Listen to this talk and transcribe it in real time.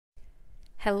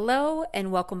Hello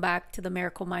and welcome back to the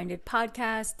Miracle Minded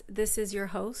podcast. This is your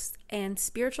host and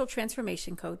spiritual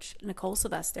transformation coach, Nicole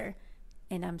Sylvester,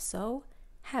 and I'm so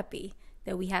happy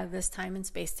that we have this time and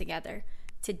space together.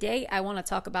 Today, I want to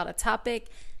talk about a topic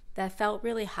that felt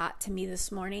really hot to me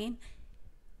this morning.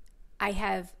 I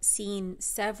have seen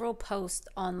several posts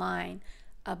online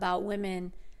about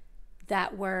women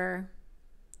that were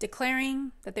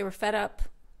declaring that they were fed up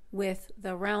with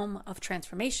the realm of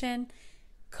transformation,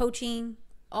 coaching,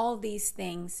 all these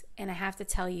things. And I have to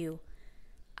tell you,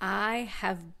 I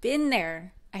have been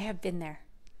there.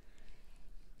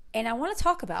 And I want to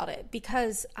talk about it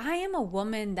because I am a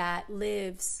woman that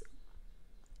lives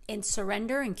in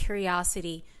surrender and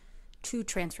curiosity to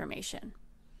transformation.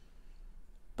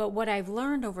 But what I've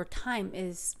learned over time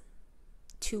is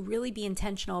to really be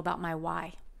intentional about my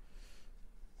why.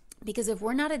 Because if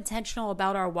we're not intentional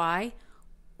about our why,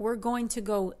 we're going to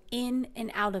go in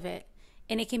and out of it.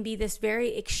 And it can be this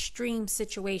very extreme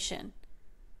situation.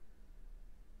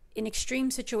 An extreme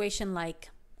situation like,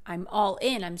 I'm all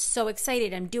in, I'm so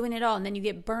excited, I'm doing it all. And then you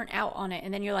get burnt out on it.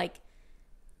 And then you're like,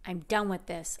 I'm done with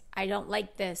this. I don't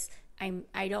like this.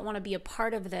 I don't want to be a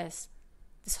part of this.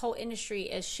 This whole industry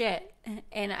is shit.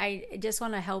 And I just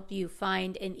want to help you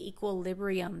find an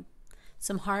equilibrium,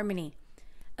 some harmony.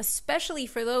 Especially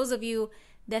for those of you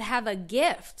that have a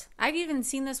gift. I've even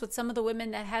seen this with some of the women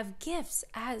that have gifts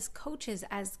as coaches,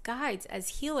 as guides,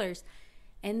 as healers,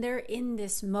 and they're in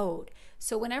this mode.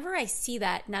 So whenever I see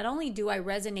that, not only do I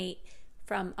resonate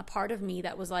from a part of me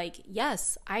that was like,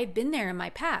 yes, I've been there in my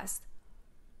past.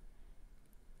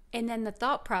 And then the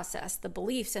thought process, the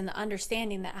beliefs, and the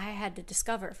understanding that I had to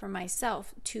discover for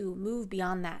myself to move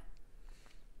beyond that.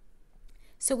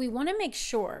 So we want to make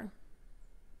sure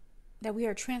that we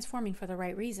are transforming for the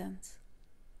right reasons.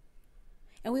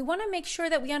 And we want to make sure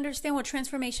that we understand what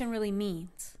transformation really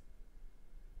means.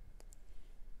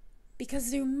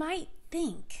 Because you might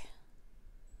think,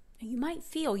 you might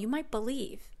feel, you might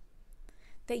believe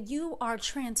that you are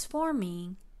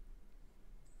transforming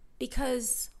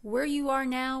because where you are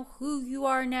now, who you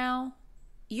are now,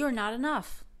 you're not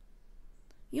enough.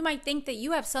 You might think that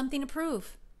you have something to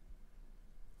prove.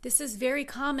 This is very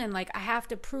common, like I have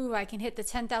to prove I can hit the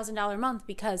 $10,000 a month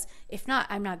because if not,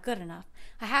 I'm not good enough.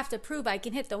 I have to prove I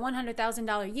can hit the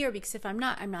 $100,000 a year because if I'm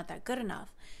not that good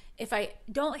enough. If I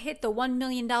don't hit the $1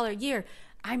 million a year,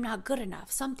 I'm not good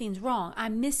enough. Something's wrong.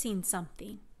 I'm missing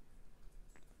something.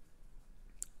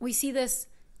 We see this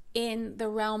in the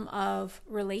realm of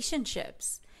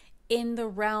relationships, in the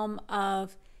realm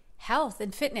of health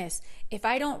and fitness. If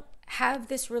I don't have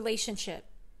this relationship,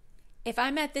 if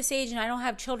I'm at this age and I don't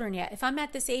have children yet, if I'm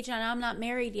at this age and I'm not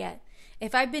married yet,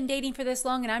 if I've been dating for this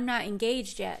long and I'm not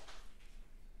engaged yet,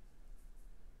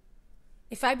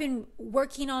 if I've been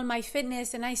working on my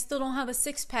fitness and I still don't have a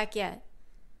six-pack yet,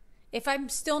 if I'm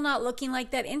still not looking like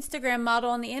that Instagram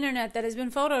model on the internet that has been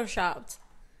photoshopped,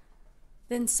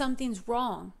 then something's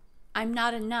wrong. I'm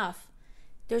not enough.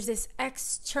 There's this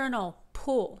external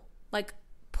pull, like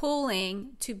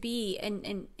pulling to be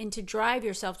and to drive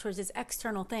yourself towards this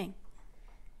external thing.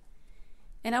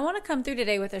 And I want to come through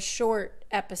today with a short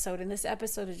episode. And this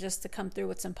episode is just to come through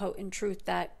with some potent truth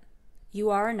that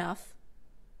you are enough.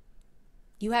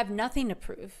 You have nothing to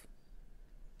prove.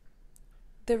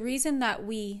 The reason that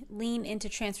we lean into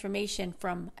transformation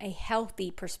from a healthy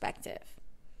perspective,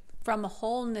 from a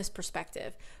wholeness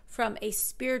perspective, from a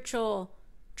spiritual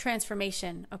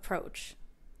transformation approach,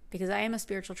 because I am a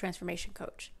spiritual transformation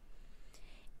coach.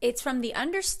 It's from the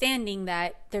understanding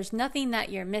that there's nothing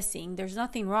that you're missing. There's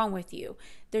nothing wrong with you.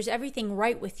 There's everything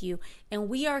right with you. And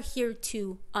we are here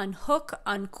to unhook,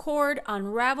 uncord,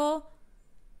 unravel,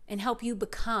 and help you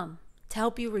become, to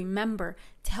help you remember,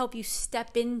 to help you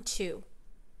step into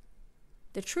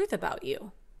the truth about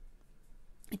you.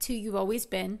 It's who you've always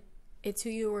been. It's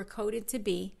who you were coded to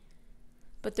be.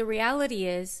 But the reality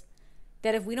is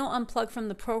that if we don't unplug from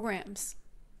the programs,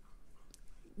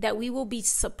 that we will be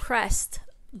suppressed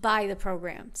by the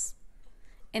programs.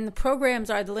 And the programs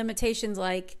are the limitations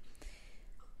like,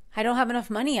 I don't have enough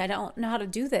money. I don't know how to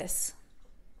do this.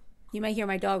 You might hear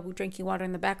my dog drinking water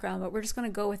in the background, but we're just going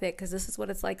to go with it because this is what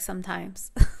it's like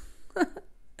sometimes.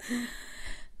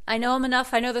 I know I'm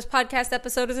enough. I know this podcast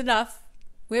episode is enough.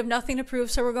 We have nothing to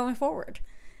prove, so we're going forward.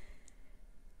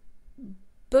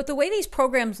 But the way these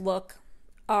programs look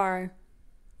are,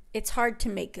 it's hard to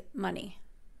make money.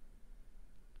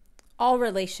 All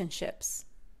relationships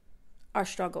are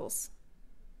struggles.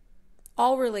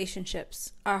 All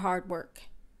relationships are hard work.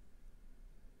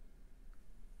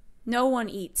 No one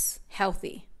eats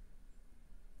healthy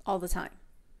all the time.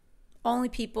 Only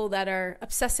people that are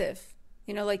obsessive,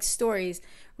 like stories.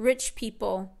 Rich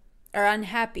people are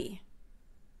unhappy.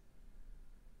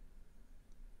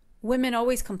 Women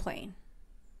always complain.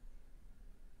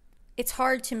 It's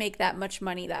hard to make that much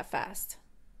money that fast.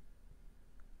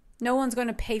 No one's going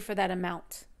to pay for that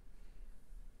amount.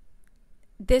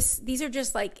 These are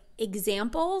just like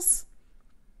examples.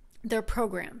 They're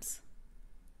programs.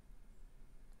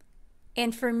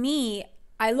 And for me,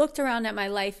 I looked around at my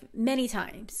life many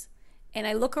times, and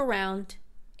I look around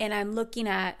and I'm looking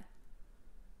at,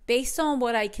 based on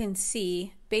what I can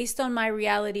see, based on my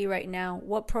reality right now,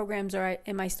 what programs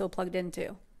am I still plugged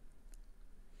into?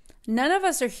 None of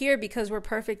us are here because we're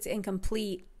perfect and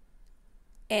complete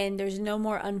and there's no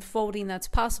more unfolding that's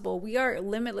possible. We are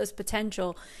limitless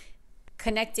potential,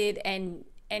 connected, and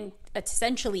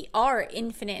essentially are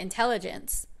infinite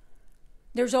intelligence.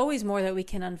 There's always more that we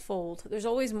can unfold. There's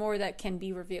always more that can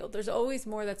be revealed. There's always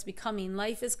more that's becoming.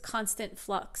 Life is constant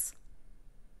flux.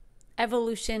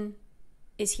 Evolution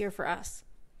is here for us.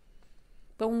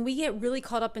 But when we get really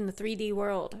caught up in the 3D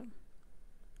world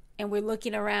and we're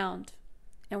looking around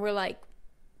and we're like,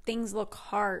 things look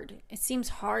hard. It seems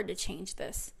hard to change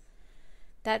this.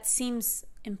 That seems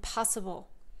impossible.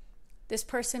 This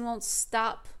person won't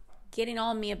stop getting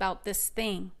on me about this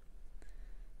thing.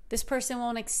 This person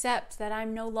won't accept that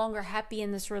I'm no longer happy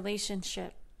in this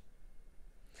relationship.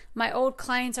 My old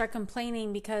clients are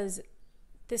complaining because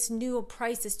this new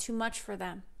price is too much for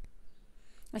them.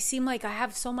 I seem like I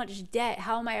have so much debt.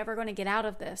 How am I ever going to get out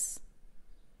of this?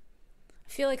 I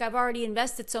feel like I've already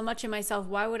invested so much in myself.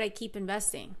 Why would I keep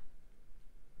investing?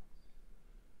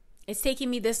 It's taking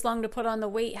me this long to put on the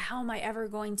weight. How am I ever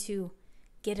going to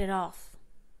get it off?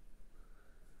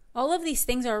 All of these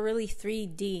things are really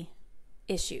 3D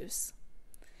issues.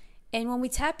 And when we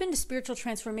tap into spiritual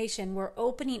transformation, we're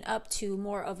opening up to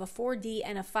more of a 4D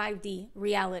and a 5D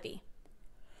reality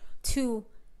to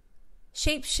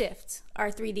shapeshift our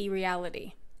 3D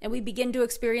reality. And we begin to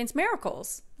experience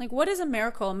miracles. Like, what is a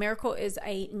miracle? A miracle is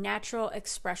a natural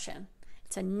expression.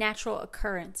 It's a natural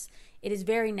occurrence. It is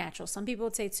very natural. Some people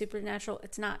would say it's supernatural.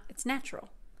 It's not. It's natural.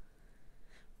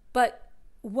 But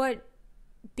what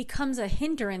becomes a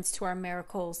hindrance to our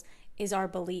miracles is our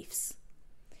beliefs.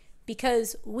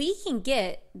 Because we can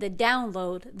get the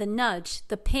download, the nudge,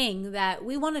 the ping that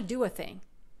we want to do a thing.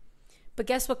 But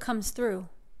guess what comes through?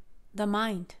 The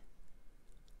mind.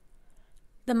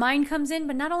 The mind comes in,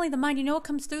 but not only the mind, you know what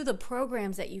comes through? The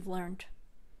programs that you've learned.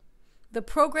 The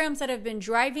programs that have been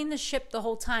driving the ship the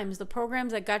whole time, is the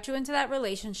programs that got you into that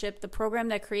relationship, the program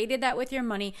that created that with your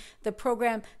money, the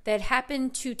program that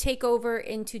happened to take over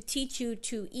and to teach you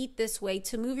to eat this way,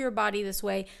 to move your body this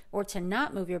way, or to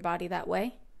not move your body that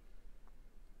way.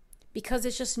 Because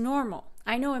it's just normal.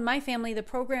 I know in my family, the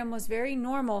program was very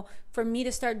normal for me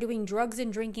to start doing drugs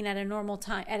and drinking at a normal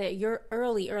time, at a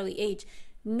early age.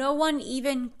 No one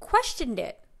even questioned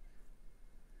it.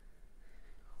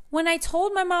 When I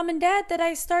told my mom and dad that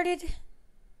I started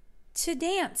to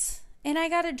dance and I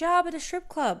got a job at a strip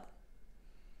club,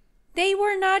 they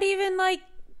were not even like,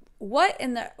 what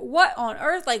on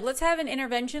earth? Like, let's have an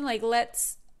intervention. Like,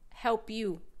 let's help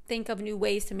you think of new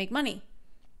ways to make money.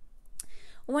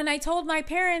 When I told my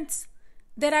parents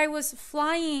that I was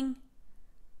flying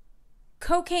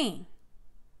cocaine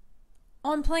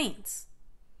on planes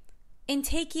and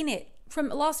taking it from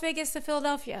Las Vegas to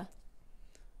Philadelphia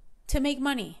to make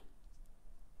money,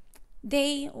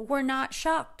 they were not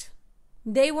shocked.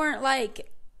 They weren't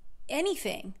like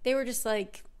anything. They were just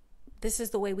like, this is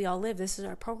the way we all live. This is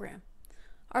our program.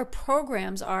 Our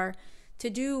programs are to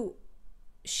do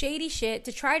shady shit,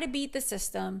 to try to beat the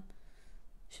system,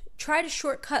 try to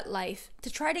shortcut life,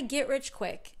 to try to get rich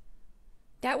quick.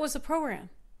 That was the program.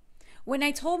 When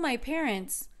I told my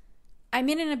parents, I'm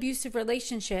in an abusive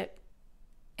relationship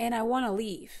and I want to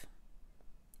leave.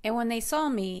 And when they saw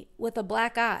me with a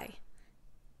black eye,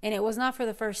 and it was not for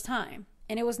the first time,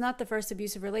 and it was not the first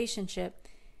abusive relationship,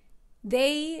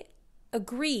 they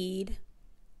agreed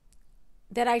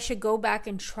that I should go back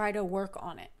and try to work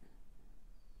on it.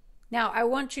 Now, I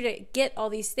want you to get all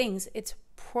these things. It's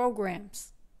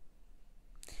programs.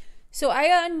 So I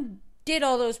undid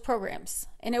all those programs,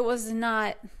 and it was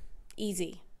not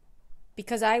easy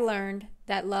because I learned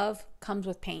that love comes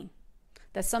with pain.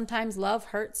 That sometimes love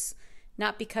hurts,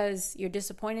 not because you're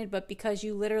disappointed, but because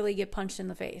you literally get punched in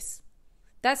the face.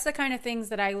 That's the kind of things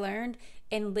that I learned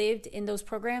and lived in those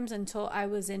programs until I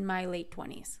was in my late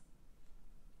 20s.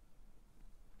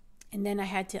 And then I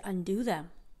had to undo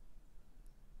them.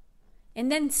 And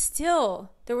then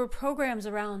still, there were programs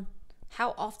around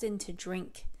how often to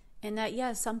drink. And that,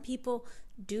 yeah, some people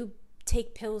do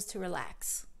take pills to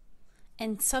relax.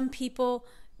 And some people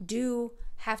do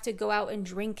have to go out and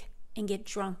drink and get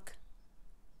drunk.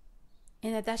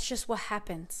 and that's just what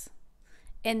happens.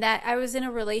 And that I was in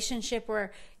a relationship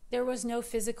where there was no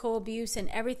physical abuse and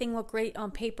everything looked great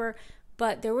on paper,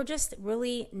 but there were just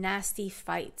really nasty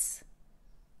fights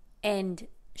and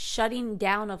shutting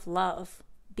down of love,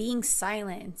 being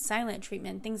silent and silent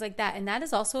treatment, things like that. And that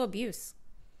is also abuse.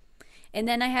 And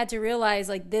then I had to realize,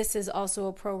 like, this is also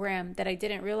a program that I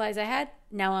didn't realize I had.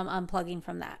 Now I'm unplugging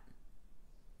from that.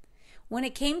 When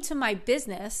it came to my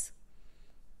business,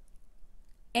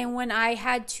 and when I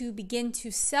had to begin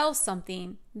to sell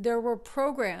something, there were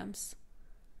programs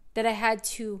that I had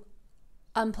to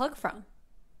unplug from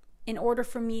in order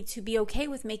for me to be okay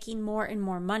with making more and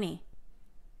more money.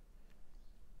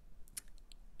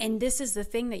 And this is the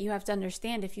thing that you have to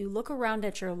understand. If you look around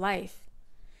at your life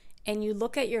and you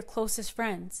look at your closest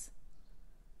friends,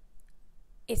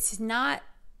 it's not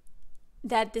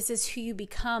that this is who you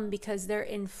become because they're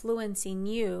influencing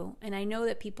you. And I know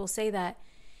that people say that.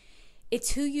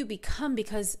 It's who you become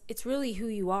because it's really who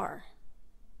you are.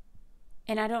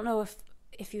 And I don't know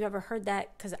if you've ever heard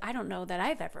that, because I don't know that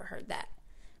I've ever heard that.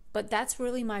 But that's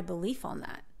really my belief on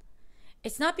that.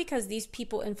 It's not because these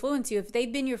people influence you. If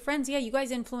they've been your friends, yeah, you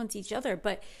guys influence each other.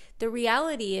 But the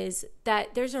reality is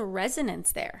that there's a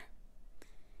resonance there.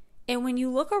 And when you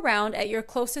look around at your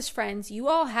closest friends, you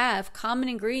all have common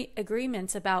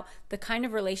agreements about the kind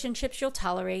of relationships you'll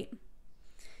tolerate,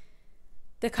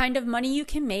 the kind of money you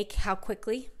can make, how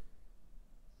quickly,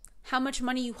 how much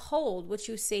money you hold, what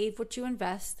you save, what you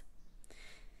invest,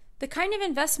 the kind of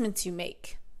investments you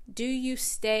make. Do you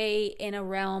stay in a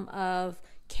realm of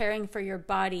caring for your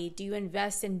body? Do you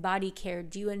invest in body care?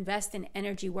 Do you invest in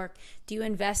energy work? Do you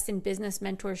invest in business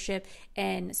mentorship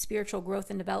and spiritual growth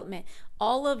and development?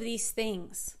 All of these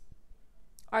things.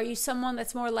 Are you someone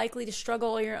that's more likely to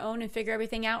struggle on your own and figure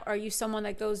everything out? Or are you someone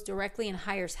that goes directly and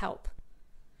hires help?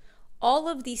 All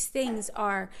of these things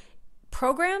are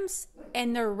programs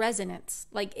and their resonance.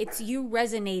 Like, it's you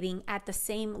resonating at the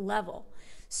same level.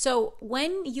 So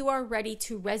when you are ready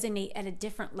to resonate at a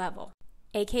different level,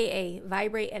 aka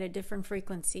vibrate at a different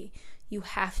frequency, you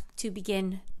have to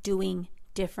begin doing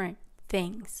different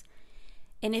things.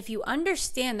 And if you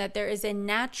understand that there is a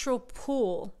natural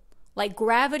pull, like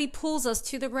gravity pulls us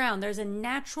to the ground, there's a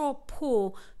natural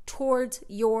pull towards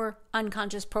your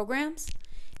unconscious programs,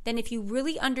 then if you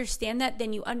really understand that,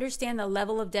 then you understand the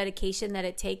level of dedication that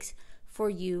it takes for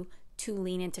you to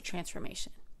lean into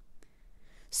transformation.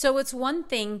 So it's one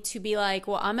thing to be like,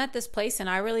 well, I'm at this place and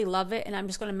I really love it and I'm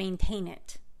just going to maintain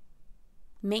it.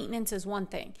 Maintenance is one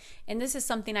thing. And this is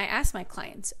something I ask my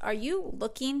clients. Are you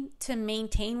looking to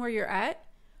maintain where you're at,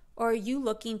 or are you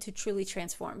looking to truly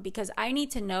transform? Because I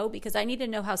need to know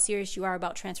how serious you are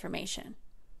about transformation.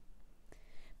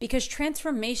 Because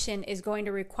transformation is going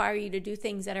to require you to do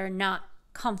things that are not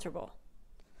comfortable.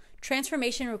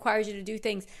 Transformation requires you to do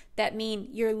things that mean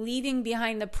you're leaving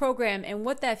behind the program. And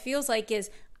what that feels like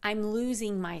is, I'm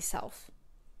losing myself.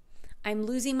 I'm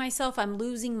losing myself. I'm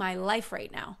losing my life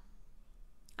right now.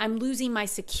 I'm losing my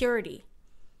security.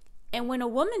 And when a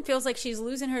woman feels like she's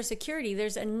losing her security,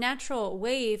 there's a natural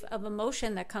wave of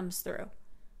emotion that comes through.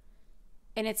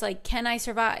 And it's like, can I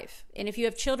survive? And if you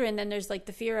have children, then there's like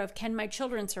the fear of, can my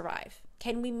children survive?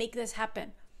 Can we make this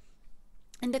happen?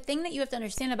 And the thing that you have to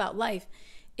understand about life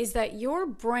is that your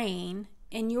brain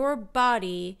and your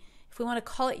body, if we want to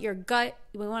call it your gut,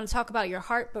 we want to talk about your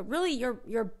heart, but really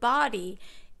your body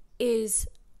is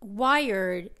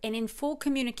wired and in full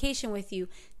communication with you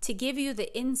to give you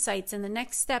the insights and the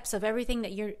next steps of everything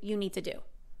that you need to do.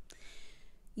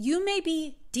 You may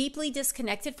be deeply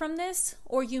disconnected from this,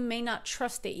 or you may not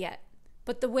trust it yet.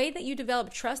 But the way that you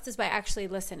develop trust is by actually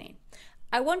listening.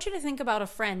 I want you to think about a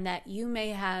friend that you may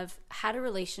have had a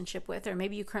relationship with, or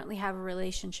maybe you currently have a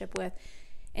relationship with,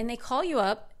 and they call you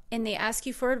up and they ask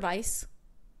you for advice,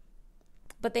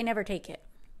 but they never take it.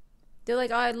 They're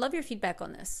like, oh, I'd love your feedback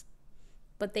on this.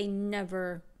 But they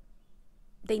never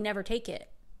take it.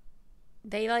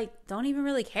 They don't even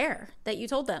really care that you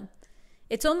told them.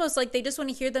 It's almost like they just want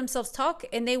to hear themselves talk,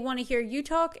 and they want to hear you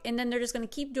talk, and then they're just going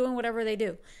to keep doing whatever they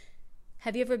do.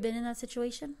 Have you ever been in that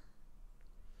situation?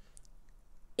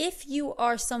 If you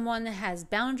are someone that has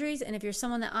boundaries, and if you're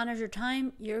someone that honors your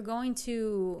time, you're going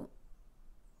to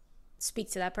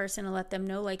speak to that person and let them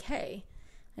know, like, hey,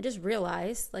 I just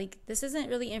realized, this isn't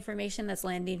really information that's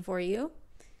landing for you.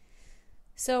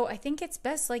 So I think it's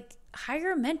best,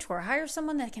 hire a mentor, hire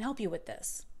someone that can help you with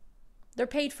this. They're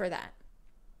paid for that.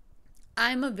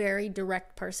 I'm a very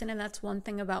direct person, and that's one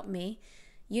thing about me.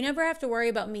 You never have to worry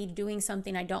about me doing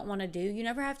something I don't want to do. You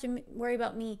never have to worry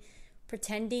about me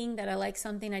pretending that I like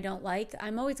something I don't like.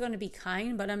 I'm always going to be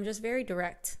kind, but I'm just very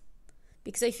direct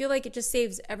because I feel like it just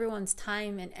saves everyone's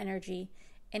time and energy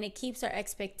and it keeps our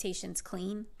expectations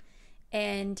clean.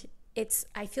 And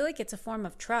I feel like it's a form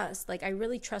of trust. Like, I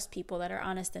really trust people that are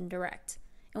honest and direct.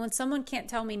 And when someone can't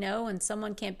tell me no and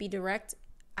someone can't be direct,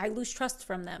 I lose trust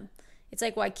from them. It's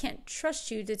like, well, I can't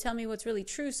trust you to tell me what's really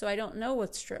true, so I don't know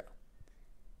what's true.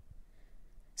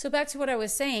 So back to what I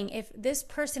was saying, if this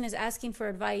person is asking for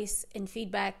advice and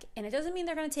feedback, and it doesn't mean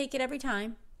they're going to take it every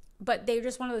time, but they're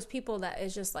just one of those people that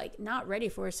is just like not ready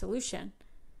for a solution.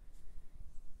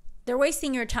 They're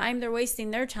wasting your time. They're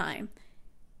wasting their time.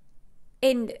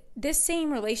 And this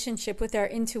same relationship with our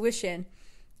intuition,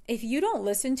 if you don't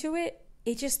listen to it,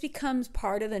 it just becomes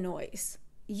part of the noise.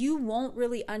 You won't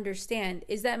really understand,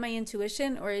 is that my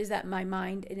intuition or is that my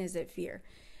mind, and is it fear?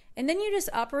 And then you just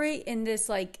operate in this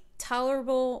like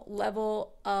tolerable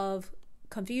level of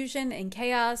confusion and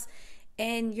chaos,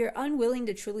 and you're unwilling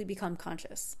to truly become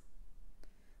conscious.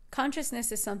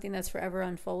 Consciousness is something that's forever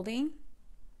unfolding.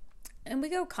 And we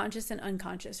go conscious and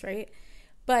unconscious, right?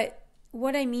 But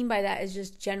what I mean by that is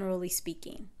just generally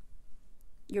speaking,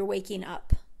 you're waking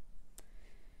up.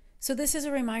 So this is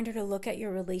a reminder to look at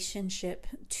your relationship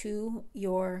to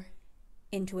your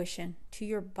intuition, to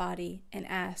your body, and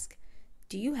ask,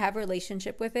 do you have a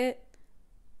relationship with it?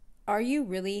 Are you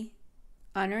really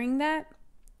honoring that?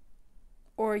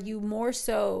 Or are you more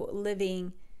so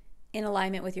living in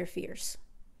alignment with your fears?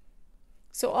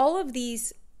 So all of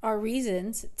these are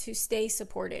reasons to stay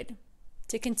supported,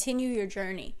 to continue your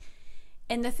journey.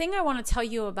 And the thing I want to tell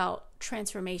you about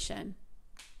transformation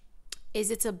is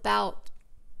it's about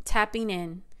tapping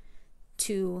in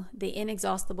to the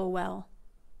inexhaustible well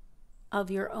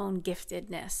of your own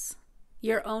giftedness,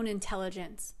 your own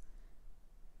intelligence.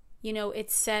 You know,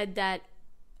 it's said that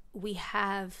we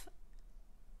have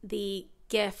the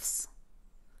gifts,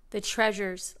 the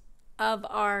treasures of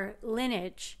our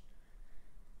lineage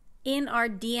in our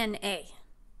DNA.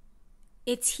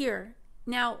 It's here.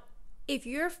 Now, if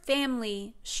your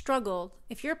family struggled,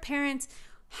 if your parents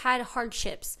had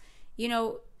hardships, you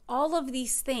know, all of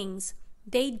these things,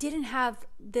 they didn't have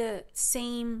the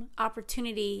same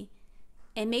opportunity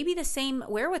and maybe the same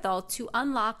wherewithal to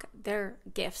unlock their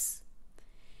gifts.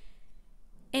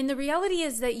 And the reality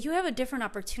is that you have a different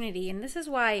opportunity. And this is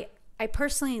why I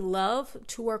personally love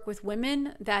to work with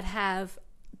women that have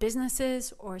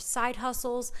businesses or side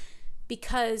hustles,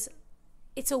 because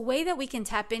it's a way that we can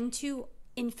tap into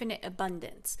infinite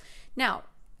abundance. Now,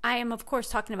 I am of course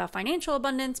talking about financial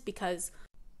abundance because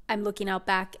I'm looking out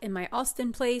back in my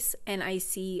Austin place and I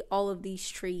see all of these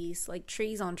trees, like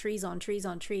trees on trees on trees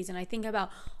on trees. And I think about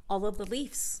all of the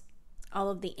leaves, all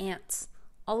of the ants,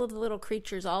 all of the little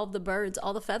creatures, all of the birds,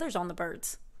 all the feathers on the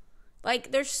birds.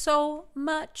 Like, there's so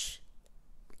much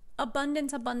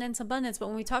abundance, abundance, abundance. But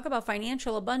when we talk about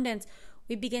financial abundance,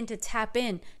 we begin to tap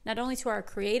in not only to our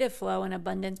creative flow and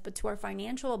abundance, but to our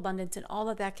financial abundance and all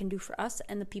that that can do for us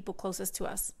and the people closest to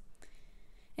us.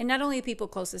 And not only the people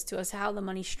closest to us, how the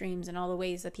money streams and all the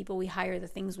ways that people we hire, the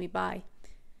things we buy.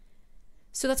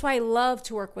 So that's why I love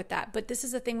to work with that. But this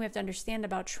is the thing we have to understand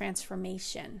about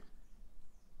transformation.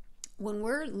 When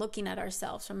we're looking at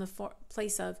ourselves from the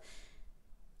place of,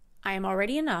 I am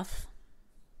already enough.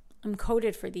 I'm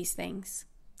coded for these things.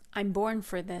 I'm born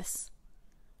for this.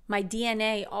 My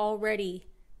DNA already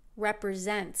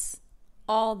represents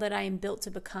all that I am built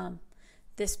to become.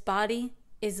 This body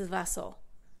is a vessel.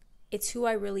 It's who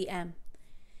I really am.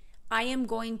 I am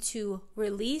going to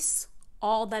release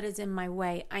all that is in my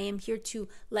way. I am here to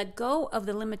let go of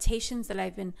the limitations that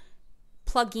I've been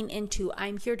plugging into.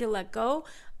 I'm here to let go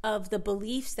of the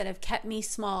beliefs that have kept me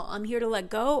small. I'm here to let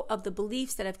go of the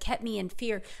beliefs that have kept me in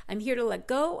fear. I'm here to let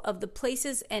go of the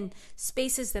places and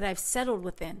spaces that I've settled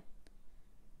within.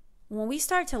 When we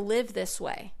start to live this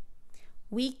way,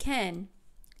 we can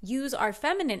use our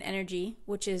feminine energy,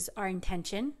 which is our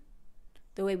intention,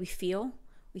 the way we feel.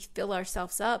 We fill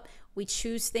ourselves up. We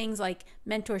choose things like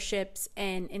mentorships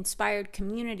and inspired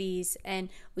communities, and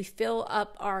we fill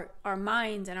up our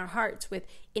minds and our hearts with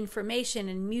information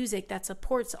and music that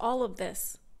supports all of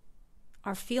this.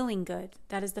 Our feeling good,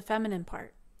 that is the feminine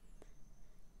part.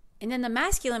 And then the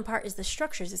masculine part is the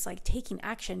structures. It's like taking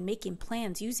action, making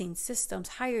plans, using systems,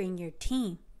 hiring your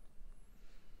team.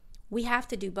 We have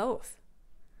to do both.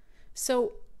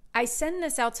 So I send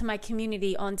this out to my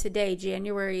community on today,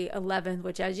 January 11th,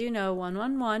 which, as you know,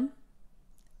 111.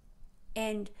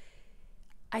 And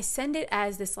I send it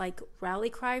as this like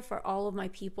rally cry for all of my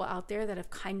people out there that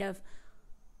have kind of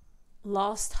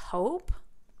lost hope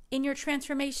in your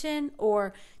transformation,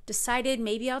 or decided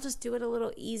maybe I'll just do it a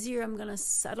little easier. I'm going to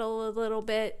settle a little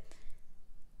bit.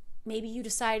 Maybe you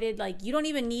decided like you don't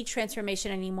even need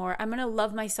transformation anymore. I'm going to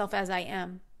love myself as I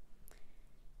am.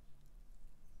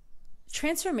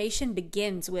 Transformation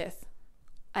begins with,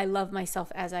 I love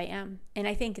myself as I am. And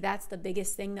I think that's the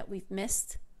biggest thing that we've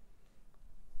missed.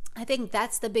 I think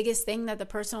that's the biggest thing that the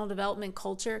personal development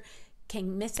culture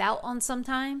can miss out on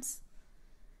sometimes.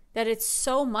 That it's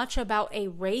so much about a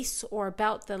race or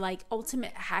about the like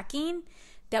ultimate hacking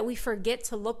that we forget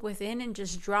to look within and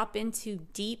just drop into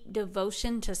deep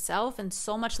devotion to self and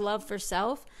so much love for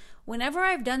self. Whenever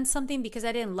I've done something because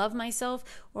I didn't love myself,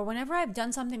 or whenever I've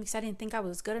done something because I didn't think I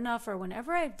was good enough, or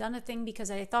whenever I've done a thing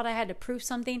because I thought I had to prove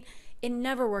something, it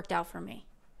never worked out for me.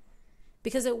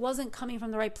 Because it wasn't coming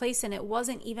from the right place and it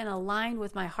wasn't even aligned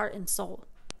with my heart and soul.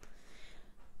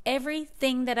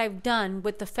 Everything that I've done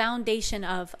with the foundation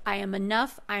of I am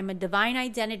enough, I'm a divine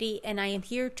identity, and I am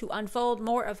here to unfold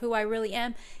more of who I really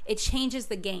am, it changes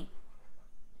the game.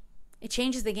 It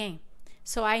changes the game.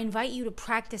 So I invite you to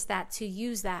practice that, to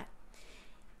use that.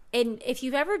 And if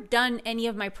you've ever done any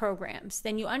of my programs,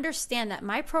 then you understand that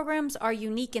my programs are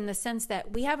unique in the sense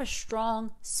that we have a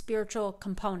strong spiritual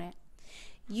component.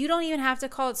 You don't even have to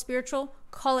call it spiritual,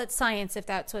 call it science if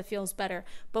that's what feels better.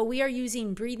 But we are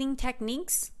using breathing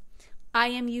techniques. I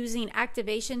am using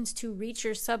activations to reach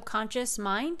your subconscious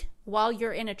mind while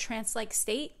you're in a trance-like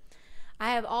state.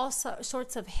 I have all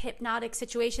sorts of hypnotic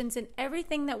situations, and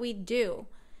everything that we do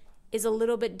is a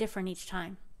little bit different each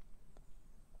time.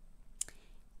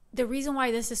 The reason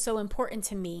why this is so important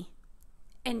to me,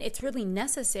 and it's really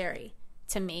necessary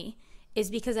to me, is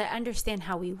because I understand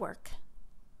how we work.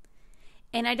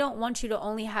 And I don't want you to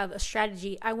only have a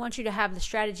strategy. I want you to have the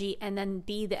strategy and then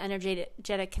be the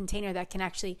energetic container that can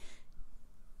actually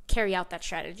carry out that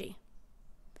strategy.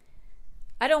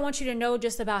 I don't want you to know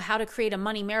just about how to create a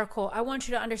money miracle. I want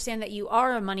you to understand that you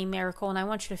are a money miracle, and I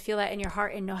want you to feel that in your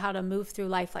heart and know how to move through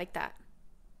life like that.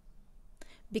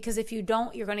 Because if you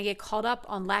don't, you're going to get caught up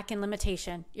on lack and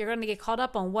limitation. You're going to get caught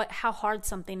up on how hard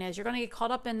something is. You're going to get caught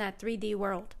up in that 3D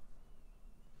world.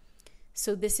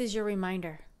 So this is your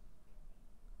reminder.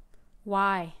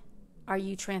 Why are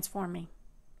you transforming?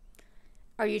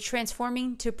 Are you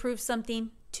transforming to prove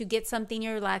something, to get something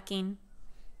you're lacking,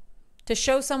 to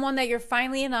show someone that you're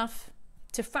finally enough,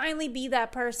 to finally be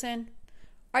that person?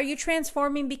 Are you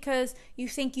transforming because you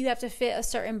think you have to fit a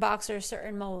certain box or a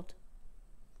certain mold?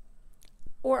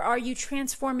 Or are you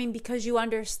transforming because you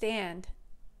understand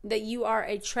that you are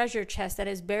a treasure chest that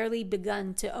has barely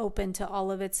begun to open to all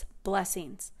of its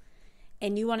blessings,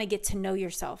 and you want to get to know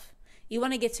yourself? You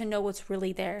want to get to know what's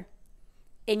really there.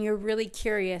 And you're really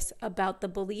curious about the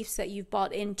beliefs that you've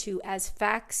bought into as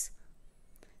facts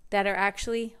that are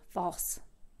actually false.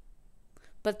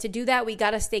 But to do that, we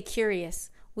got to stay curious.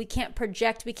 We can't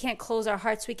project. We can't close our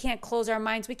hearts. We can't close our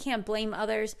minds. We can't blame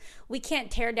others. We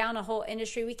can't tear down a whole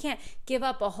industry. We can't give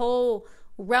up a whole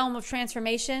realm of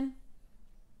transformation.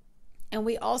 And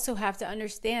we also have to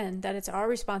understand that it's our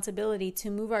responsibility to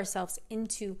move ourselves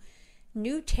into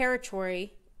new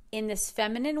territory in this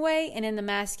feminine way and in the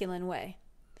masculine way.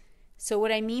 So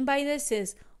what I mean by this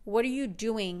is, what are you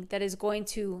doing that is going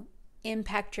to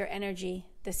impact your energy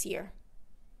this year?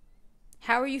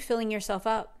 How are you filling yourself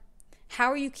up? How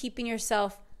are you keeping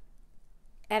yourself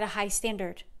at a high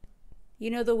standard?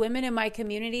 You know, the women in my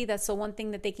community, that's the one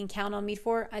thing that they can count on me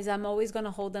for, is I'm always going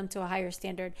to hold them to a higher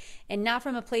standard. And not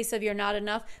from a place of you're not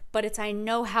enough, but it's I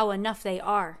know how enough they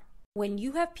are. When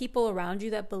you have people around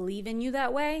you that believe in you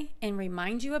that way and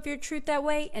remind you of your truth that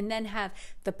way, and then have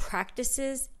the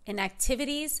practices and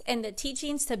activities and the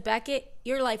teachings to back it,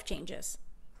 your life changes.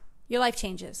 Your life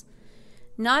changes.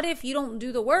 Not if you don't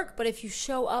do the work, but if you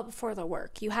show up for the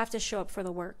work. You have to show up for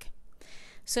the work.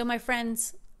 So my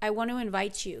friends, I want to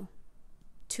invite you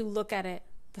to look at it.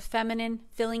 The feminine,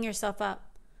 filling yourself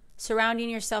up, surrounding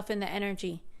yourself in the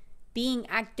energy, being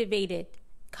activated,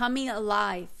 coming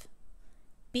alive,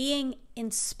 being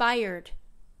inspired,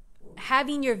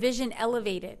 having your vision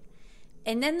elevated.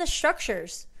 And then the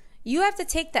structures. You have to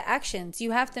take the actions.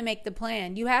 You have to make the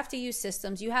plan. You have to use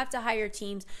systems. You have to hire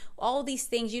teams. All these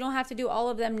things. You don't have to do all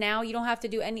of them now. You don't have to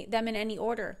do them in any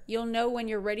order. You'll know when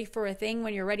you're ready for a thing,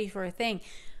 when you're ready for a thing.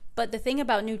 But the thing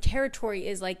about new territory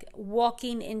is like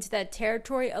walking into that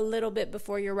territory a little bit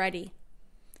before you're ready.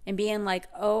 And being like,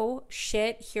 oh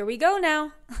shit, here we go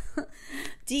now.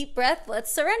 Deep breath,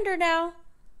 let's surrender now.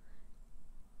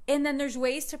 And then there's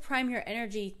ways to prime your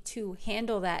energy to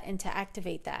handle that and to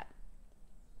activate that.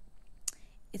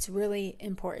 It's really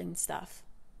important stuff.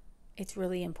 It's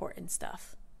really important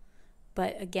stuff.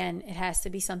 But again, it has to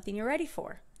be something you're ready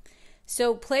for.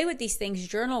 So play with these things,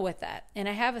 journal with that. And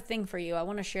I have a thing for you. I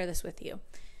want to share this with you.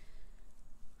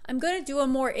 I'm going to do a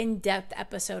more in-depth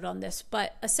episode on this,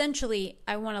 but essentially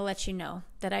I want to let you know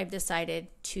that I've decided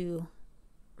to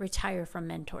retire from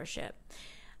mentorship.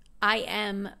 I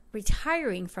am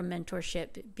retiring from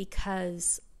mentorship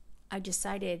because I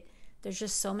decided there's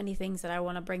just so many things that I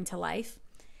want to bring to life,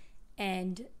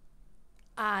 and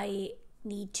I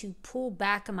need to pull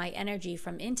back my energy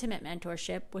from intimate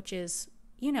mentorship, which is,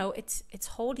 it's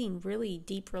holding really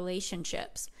deep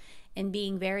relationships and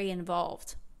being very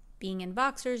involved, being in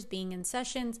Voxers, being in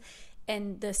sessions,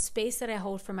 and the space that I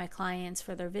hold for my clients,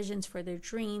 for their visions, for their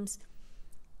dreams.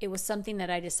 It was something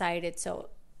that I decided. So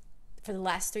for the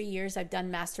last 3 years, I've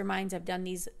done masterminds. I've done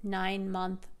these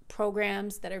 9-month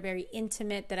programs that are very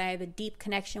intimate, that I have a deep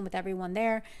connection with everyone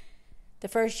there. The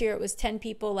first year it was 10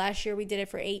 people. Last year we did it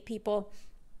for 8 people.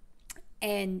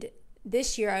 And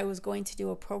this year I was going to do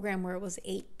a program where it was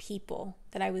 8 people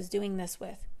that I was doing this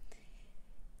with.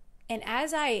 And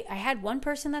as I had one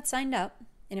person that signed up,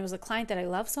 and it was a client that I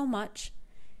love so much.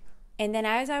 And then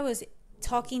as I was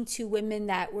talking to women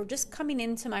that were just coming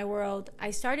into my world,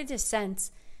 I started to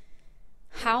sense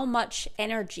how much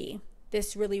energy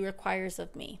this really requires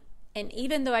of me. And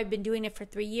even though I've been doing it for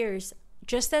 3 years,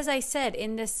 just as I said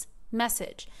in this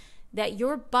message, that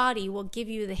your body will give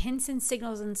you the hints and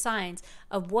signals and signs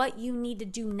of what you need to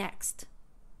do next.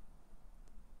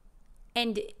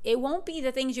 And it won't be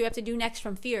the things you have to do next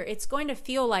from fear. It's going to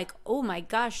feel like, oh my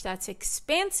gosh, that's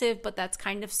expansive, but that's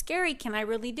kind of scary. Can I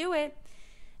really do it?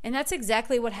 And that's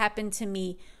exactly what happened to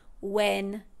me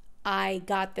when I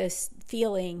got this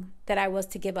feeling that I was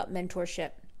to give up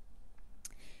mentorship.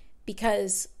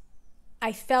 Because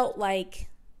I felt like,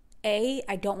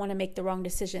 I don't want to make the wrong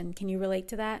decision. Can you relate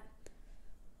to that?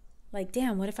 Like,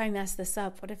 damn, what if I mess this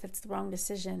up? What if it's the wrong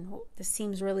decision? This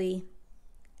seems really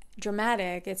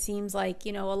dramatic. It seems like,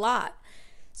 a lot.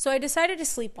 So I decided to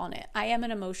sleep on it. I am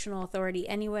an emotional authority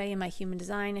anyway in my human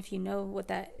design. If you know what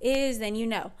that is, then you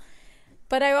know.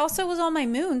 But I also was on my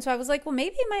moon, so I was like, well,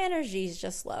 maybe my energy is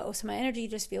just low. So my energy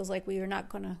just feels like we are not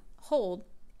going to hold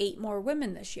 8 more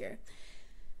women this year.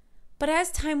 But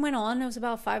as time went on, it was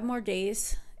about 5 more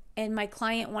days, and my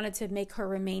client wanted to make her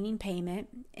remaining payment,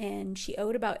 and she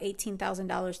owed about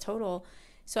 $18,000 total.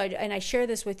 So I share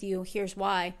this with you. Here's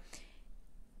why.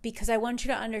 Because I want you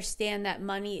to understand that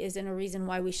money isn't a reason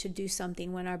why we should do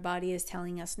something when our body is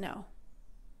telling us no.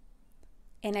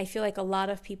 And I feel like a lot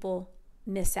of people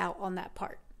miss out on that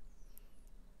part.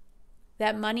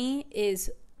 That money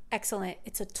is excellent.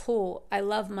 It's a tool. I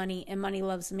love money, and money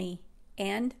loves me.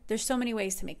 And there's so many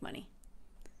ways to make money.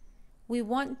 We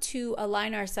want to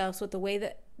align ourselves with the way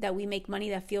that we make money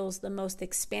that feels the most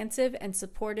expansive and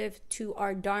supportive to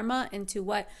our dharma and to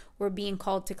what we're being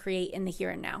called to create in the here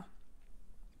and now.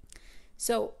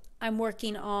 So I'm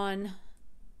working on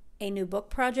a new book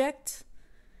project.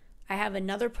 I have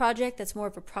another project that's more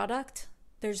of a product.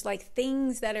 There's like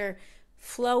things that are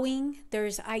flowing.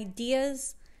 There's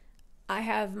ideas. I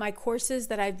have my courses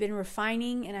that I've been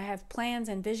refining, and I have plans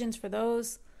and visions for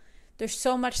those. There's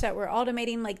so much that we're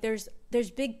automating. Like there's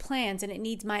big plans, and it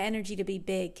needs my energy to be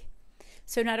big.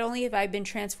 So not only have I been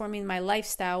transforming my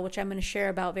lifestyle, which I'm going to share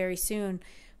about very soon,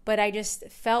 but I just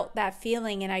felt that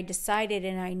feeling, and I decided,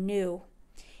 and I knew.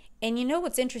 And you know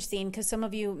what's interesting, because some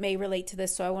of you may relate to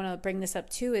this, so I want to bring this up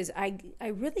too, is I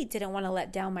really didn't want to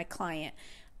let down my client.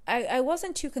 I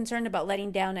wasn't too concerned about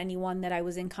letting down anyone that I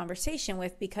was in conversation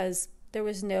with, because there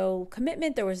was no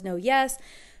commitment, there was no yes.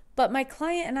 But my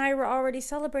client and I were already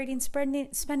celebrating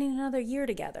spending another year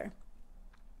together.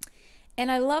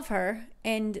 And I love her,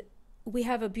 and we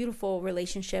have a beautiful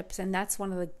relationship, and that's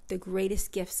one of the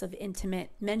greatest gifts of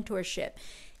intimate mentorship,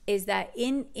 is that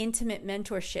in intimate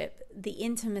mentorship, the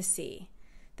intimacy,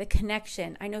 the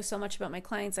connection. I know so much about my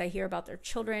clients. I hear about their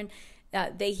children.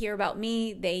 They hear about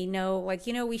me. They know,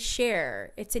 we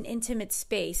share. It's an intimate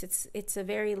space. It's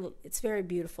very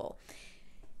beautiful.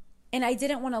 And I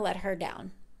didn't want to let her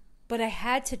down, but I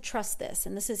had to trust this.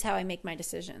 And this is how I make my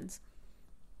decisions.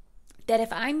 That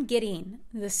if I'm getting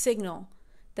the signal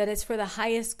that it's for the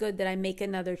highest good that I make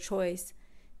another choice,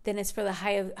 then it's for the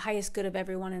highest good of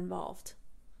everyone involved.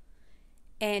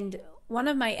 And one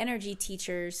of my energy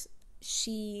teachers,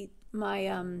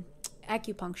 my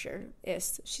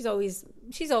acupuncturist, she's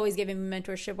always giving me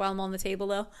mentorship while I'm on the table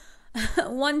though.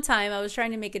 One time I was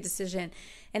trying to make a decision,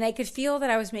 and I could feel that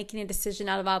I was making a decision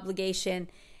out of obligation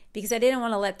because I didn't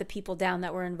want to let the people down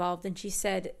that were involved. And she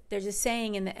said, there's a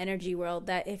saying in the energy world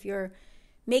that if you're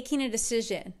making a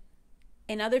decision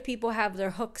and other people have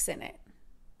their hooks in it,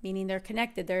 meaning they're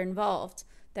connected, they're involved,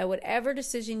 that whatever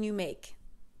decision you make,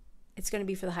 it's going to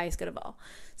be for the highest good of all.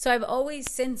 So I've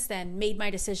always since then made my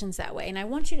decisions that way. And I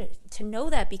want you to know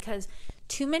that, because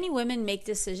too many women make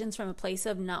decisions from a place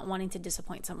of not wanting to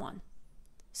disappoint someone.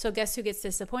 So guess who gets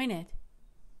disappointed?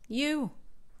 You.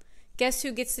 Guess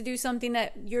who gets to do something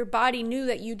that your body knew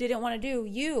that you didn't want to do?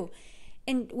 You.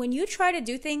 And when you try to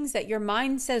do things that your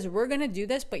mind says, we're going to do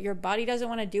this, but your body doesn't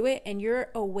want to do it, and you're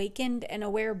awakened and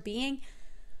aware being,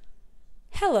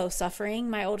 hello, suffering,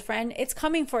 my old friend. It's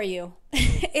coming for you.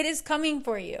 It is coming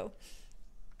for you.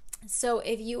 So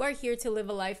if you are here to live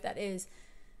a life that is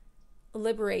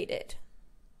liberated,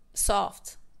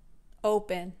 soft,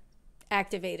 open,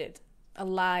 activated,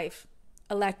 alive,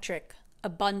 electric,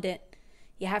 abundant,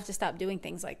 you have to stop doing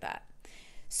things like that.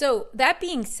 So that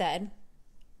being said,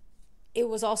 it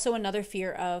was also another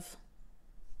fear of,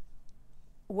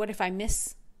 what if I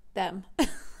miss them?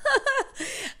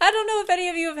 I don't know if any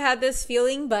of you have had this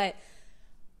feeling, but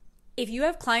if you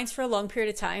have clients for a long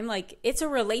period of time, like, it's a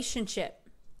relationship.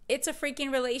 It's a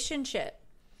freaking relationship.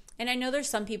 And I know there's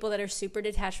some people that are super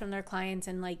detached from their clients,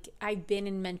 and like, I've been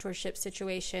in mentorship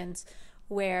situations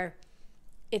where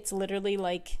it's literally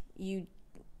like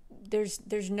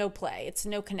there's no play, it's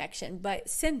no connection. But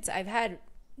since I've had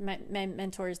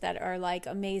mentors that are like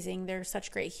amazing, they're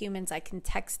such great humans, I can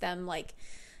text them, like,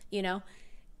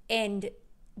 and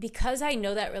because I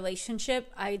know that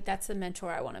relationship, that's the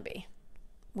mentor I want to be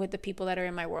with the people that are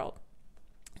in my world.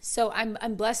 So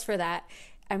I'm blessed for that.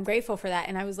 I'm grateful for that.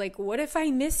 And I was like, what if I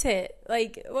miss it?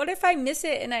 Like, what if I miss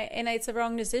it and it's the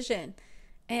wrong decision?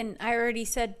 And I already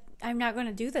said, I'm not going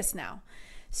to do this now.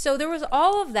 So there was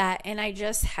all of that. And I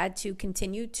just had to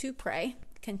continue to pray,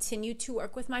 continue to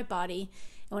work with my body.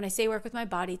 And when I say work with my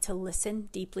body, to listen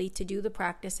deeply, to do the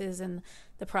practices and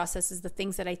the processes, the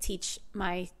things that I teach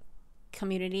my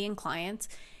community and clients.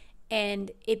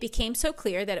 And it became so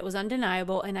clear that it was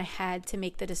undeniable, and I had to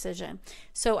make the decision.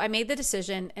 So I made the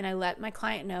decision, and I let my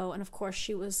client know. And of course,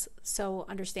 she was so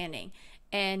understanding.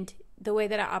 And the way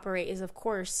that I operate is, of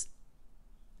course,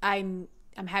 I'm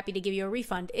happy to give you a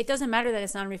refund. It doesn't matter that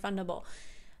it's non-refundable.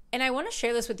 And I want to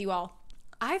share this with you all.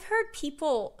 I've heard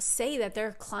people say that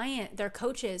their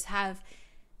coaches have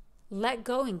let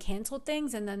go and canceled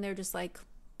things, and then they're just like,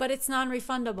 but it's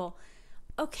non-refundable.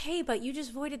 Okay, but you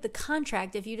just voided the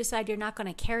contract if you decide you're not going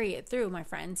to carry it through, my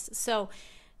friends. So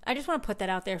I just want to put that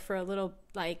out there for a little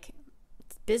like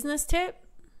business tip,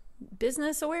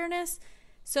 business awareness.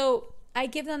 So I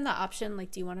give them the option,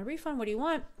 like, do you want a refund? What do you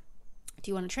want? Do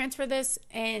you want to transfer this?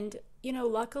 And,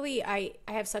 luckily I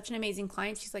have such an amazing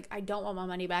client. She's like, I don't want my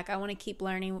money back. I want to keep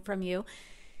learning from you.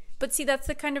 But see, that's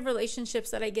the kind of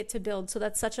relationships that I get to build. So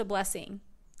that's such a blessing.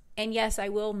 And yes, I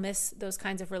will miss those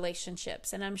kinds of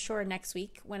relationships. And I'm sure next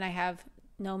week when I have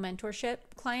no mentorship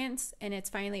clients and it's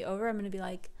finally over, I'm going to be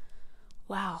like,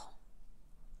 wow,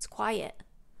 it's quiet.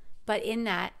 But in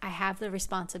that, I have the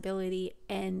responsibility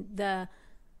and the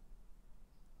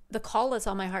call that's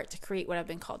on my heart to create what I've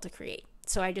been called to create.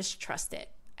 So I just trust it.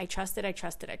 I trust it. I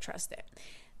trust it. I trust it.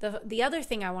 The other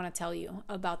thing I want to tell you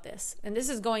about this, and this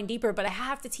is going deeper, but I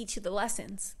have to teach you the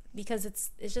lessons because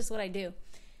it's just what I do,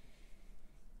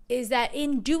 is that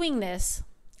in doing this,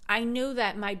 I knew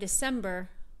that my December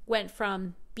went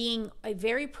from being a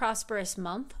very prosperous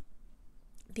month,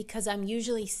 because I'm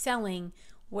usually selling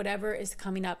whatever is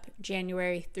coming up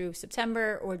January through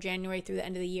September or January through the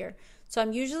end of the year. So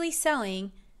I'm usually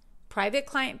selling private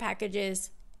client packages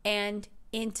and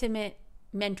intimate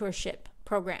mentorship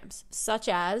programs, such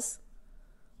as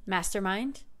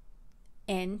mastermind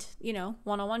and,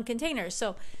 one-on-one containers.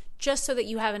 So just so that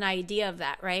you have an idea of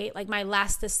that, right? Like my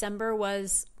last December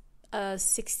was a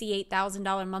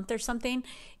 $68,000 month or something.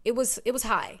 It was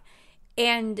high.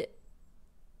 And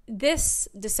this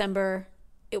December,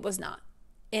 it was not.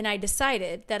 And I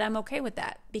decided that I'm okay with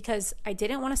that because I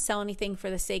didn't want to sell anything for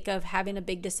the sake of having a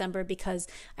big December because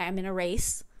I am in a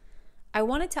race. I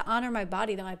wanted to honor my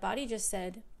body, that my body just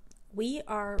said, we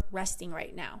are resting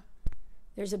right now.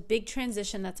 There's a big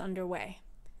transition that's underway.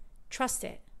 Trust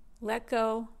it. Let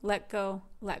go, let go,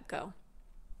 let go.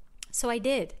 So I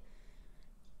did.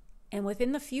 And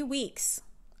within the few weeks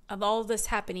of all of this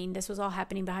happening, this was all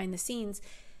happening behind the scenes,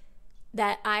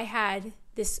 that I had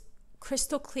this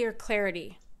crystal clear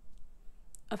clarity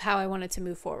of how I wanted to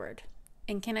move forward.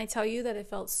 And can I tell you that it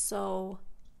felt so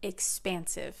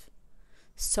expansive,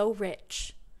 so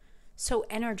rich, so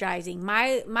energizing.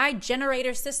 My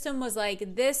generator system was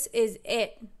like, this is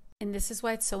it. And this is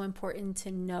why it's so important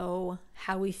to know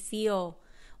how we feel.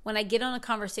 When I get on a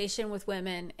conversation with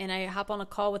women and I hop on a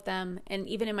call with them, and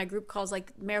even in my group calls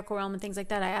like Miracle Realm and things like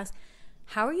that, I ask,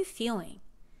 how are you feeling?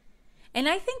 And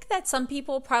I think that some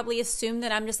people probably assume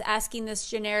that I'm just asking this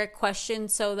generic question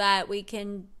so that we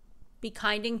can be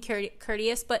kind and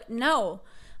courteous. But no,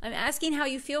 I'm asking how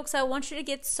you feel because I want you to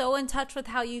get so in touch with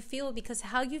how you feel, because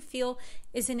how you feel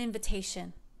is an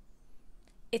invitation.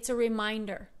 It's a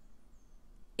reminder.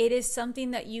 It is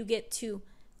something that you get to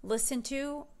listen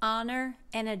to, honor,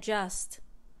 and adjust.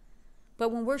 But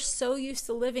when we're so used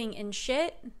to living in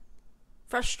shit,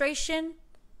 frustration,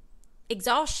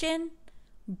 exhaustion,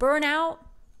 burnout,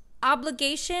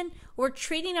 obligation, we're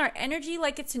treating our energy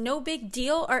like it's no big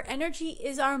deal. Our energy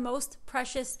is our most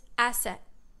precious asset.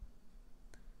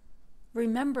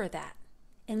 Remember that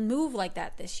and move like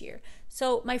that this year.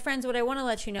 So, my friends, what I want to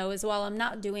let you know is while I'm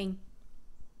not doing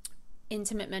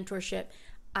intimate mentorship,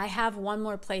 I have one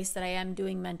more place that I am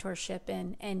doing mentorship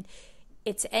in, and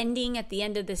it's ending at the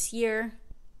end of this year,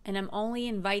 and I'm only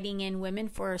inviting in women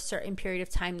for a certain period of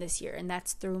time this year, and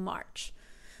that's through March.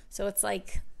 So it's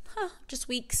like just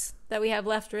weeks that we have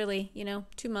left, really,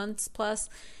 2 months plus.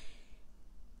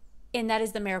 And that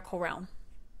is the Miracle Realm.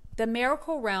 The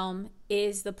Miracle Realm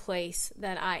is the place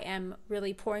that I am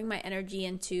really pouring my energy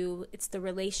into. It's the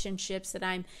relationships that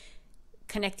I'm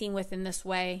connecting with in this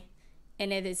way.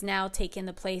 And it is now taken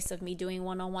the place of me doing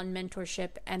one-on-one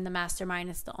mentorship and the mastermind.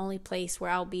 It's the only place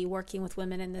where I'll be working with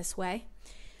women in this way.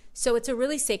 So it's a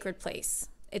really sacred place.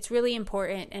 It's really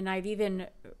important. And I've even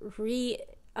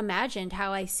reimagined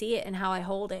how I see it and how I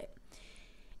hold it.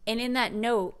 And in that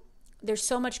note, there's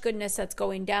so much goodness that's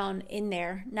going down in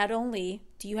there. Not only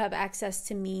do you have access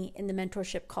to me in the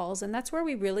mentorship calls, and that's where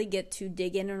we really get to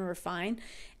dig in and refine.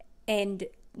 And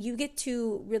you get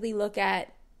to really look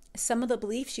at some of the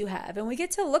beliefs you have, and we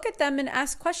get to look at them and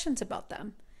ask questions about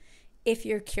them. If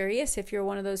you're curious, if you're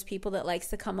one of those people that likes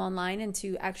to come online and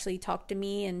to actually talk to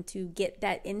me and to get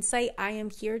that insight, I am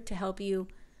here to help you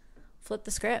flip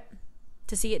the script,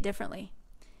 to see it differently.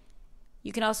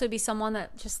 You can also be someone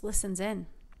that just listens in,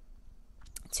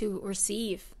 to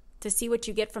receive, to see what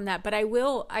you get from that. But I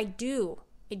do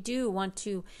want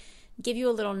to give you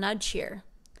a little nudge here,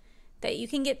 that you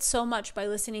can get so much by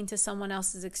listening to someone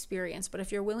else's experience. But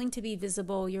if you're willing to be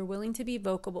visible, you're willing to be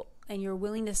vocal, and you're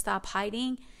willing to stop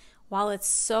hiding, while it's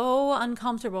so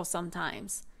uncomfortable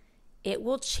sometimes, it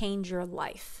will change your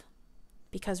life.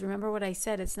 Because remember what I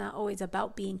said, it's not always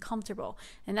about being comfortable.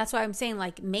 And that's why I'm saying,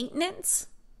 like, maintenance.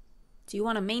 Do you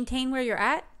want to maintain where you're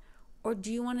at, or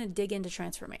do you want to dig into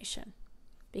transformation?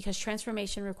 Because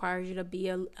transformation requires you to be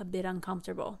a bit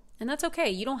uncomfortable. And that's okay.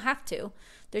 You don't have to.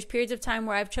 There's periods of time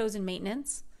where I've chosen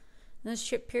maintenance. And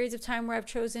there's periods of time where I've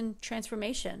chosen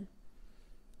transformation.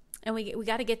 And we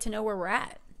got to get to know where we're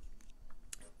at.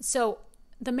 So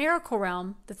the Miracle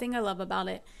Realm, the thing I love about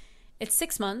it, it's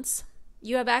 6 months.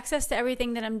 You have access to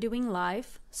everything that I'm doing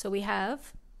live. So we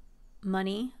have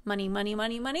money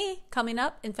coming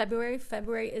up in February.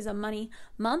 February is a money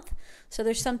month. So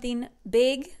there's something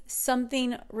big,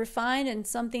 something refined, and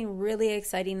something really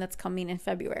exciting that's coming in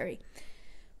February.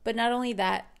 But not only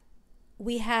that,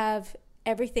 we have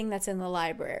everything that's in the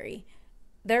library.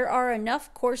 There are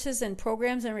enough courses and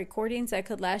programs and recordings that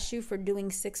could last you for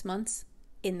doing 6 months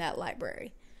in that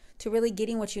library, to really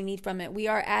getting what you need from it. We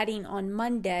are adding on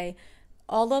Monday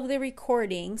all of the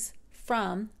recordings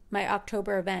from my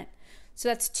October event. So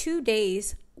that's 2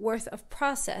 days worth of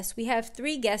process. We have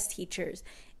 3 guest teachers,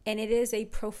 and it is a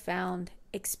profound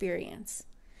experience.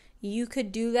 You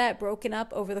could do that broken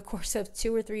up over the course of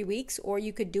 2 or 3 weeks, or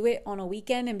you could do it on a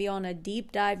weekend and be on a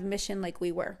deep dive mission like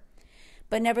we were.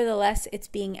 But nevertheless, it's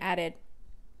being added.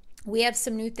 We have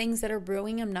some new things that are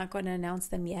brewing. I'm not going to announce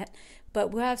them yet,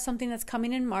 but we'll have something that's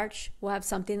coming in March. We'll have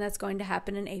something that's going to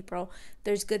happen in April.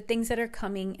 There's good things that are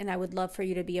coming, and I would love for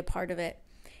you to be a part of it.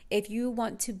 If you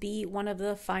want to be one of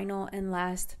the final and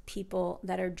last people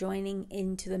that are joining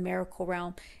into the Miracle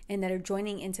Realm and that are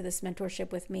joining into this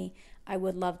mentorship with me, I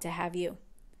would love to have you.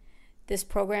 This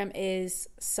program is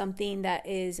something that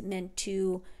is meant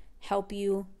to help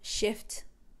you shift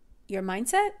your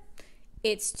mindset.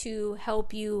 It's to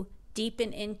help you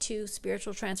deepen into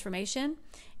spiritual transformation.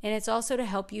 And it's also to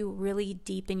help you really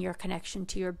deepen your connection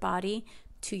to your body,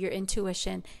 to your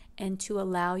intuition, and to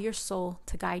allow your soul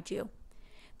to guide you.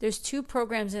 There's 2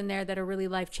 programs in there that are really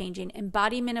life-changing.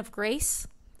 Embodiment of Grace,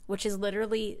 which is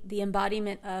literally the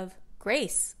embodiment of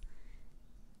grace.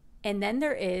 And then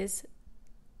there is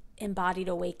Embodied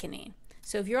Awakening.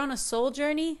 So if you're on a soul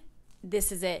journey,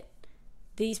 this is it.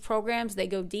 These programs, they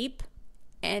go deep,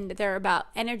 and they're about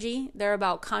energy, they're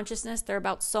about consciousness, they're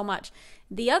about so much.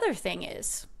 The other thing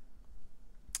is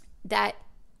that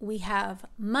we have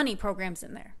money programs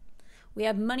in there. We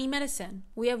have money medicine.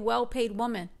 We have well-paid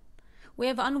woman. We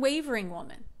have unwavering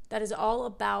woman. That is all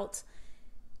about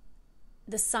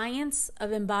the science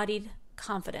of embodied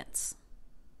confidence.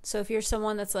 So if you're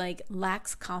someone that's like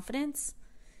lacks confidence,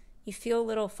 you feel a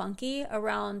little funky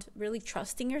around really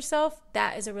trusting yourself,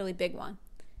 that is a really big one.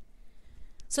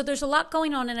 So there's a lot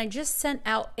going on, and I just sent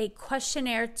out a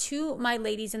questionnaire to my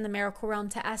ladies in the Miracle Realm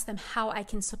to ask them how I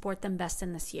can support them best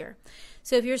in this year.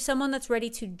 So if you're someone that's ready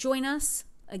to join us,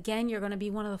 again, you're going to be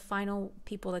one of the final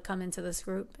people that come into this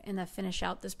group and that finish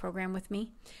out this program with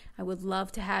me. I would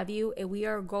love to have you, and we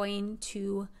are going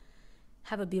to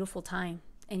have a beautiful time.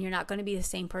 And you're not going to be the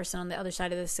same person on the other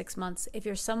side of the 6 months. If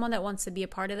you're someone that wants to be a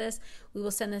part of this, we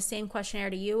will send the same questionnaire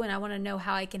to you, and I want to know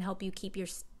how I can help you keep your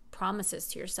promises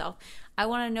to yourself. I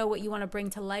want to know what you want to bring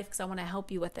to life because I want to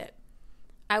help you with it.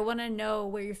 I want to know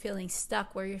where you're feeling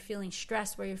stuck, where you're feeling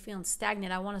stressed, where you're feeling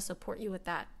stagnant. I want to support you with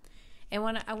that.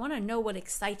 And I want to know what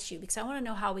excites you because I want to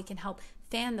know how we can help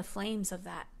fan the flames of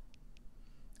that.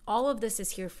 All of this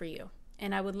is here for you,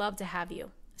 and I would love to have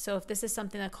you. So if this is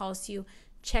something that calls to you,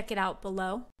 check it out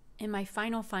below. And my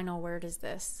final word is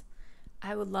this.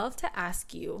 I would love to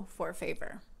ask you for a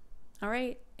favor. All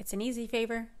right? It's an easy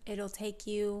favor. It'll take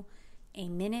you a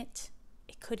minute.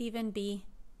 It could even be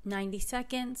 90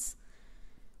 seconds.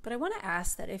 But I want to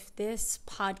ask that if this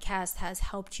podcast has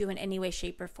helped you in any way,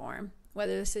 shape, or form,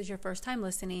 whether this is your first time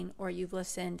listening or you've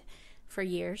listened for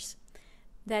years,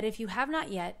 that if you have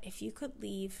not yet, if you could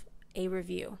leave a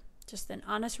review, just an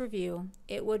honest review,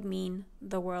 it would mean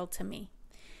the world to me.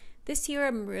 This year,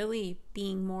 I'm really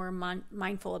being more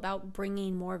mindful about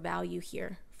bringing more value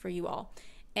here for you all.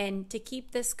 And to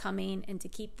keep this coming and to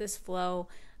keep this flow,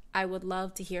 I would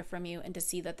love to hear from you and to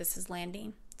see that this is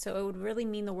landing. So it would really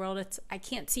mean the world. I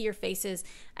can't see your faces.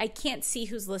 I can't see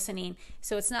who's listening.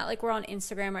 So it's not like we're on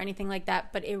Instagram or anything like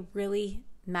that, but it really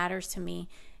matters to me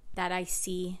that I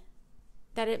see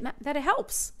that it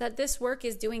helps, that this work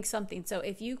is doing something. So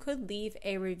if you could leave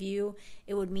a review,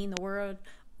 it would mean the world,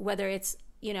 whether it's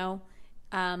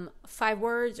 5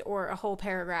 words or a whole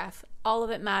paragraph. All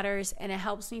of it matters, and it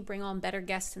helps me bring on better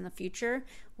guests in the future,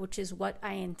 which is what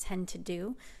I intend to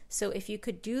do. So if you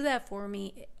could do that for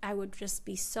me, I would just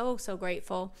be so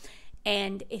grateful.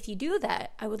 And if you do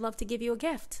that, I would love to give you a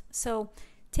gift. So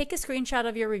take a screenshot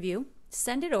of your review,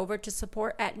 send it over to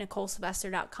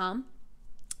support@NicoleSylvester.com,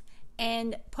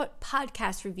 and put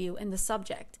podcast review in the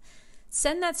subject.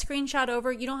 Send that screenshot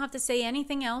over. You don't have to say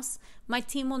anything else. My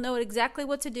team will know exactly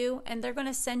what to do, and they're going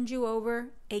to send you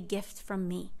over a gift from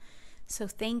me. So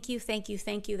thank you.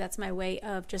 That's my way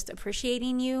of just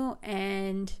appreciating you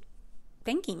and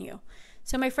thanking you.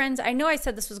 So my friends, I know I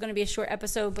said this was going to be a short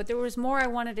episode, but there was more I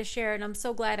wanted to share, and I'm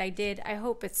so glad I did. I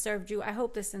hope it served you. I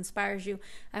hope this inspires you.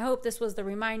 I hope this was the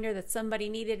reminder that somebody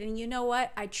needed. And you know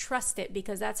what? I trust it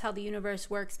because that's how the universe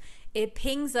works. It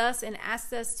pings us and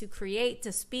asks us to create,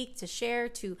 to speak, to share,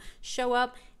 to show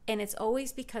up. And it's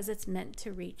always because it's meant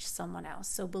to reach someone else.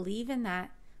 So believe in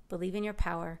that. Believe in your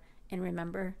power. And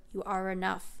remember, you are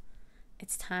enough.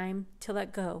 It's time to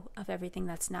let go of everything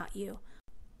that's not you.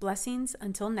 Blessings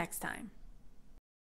until next time.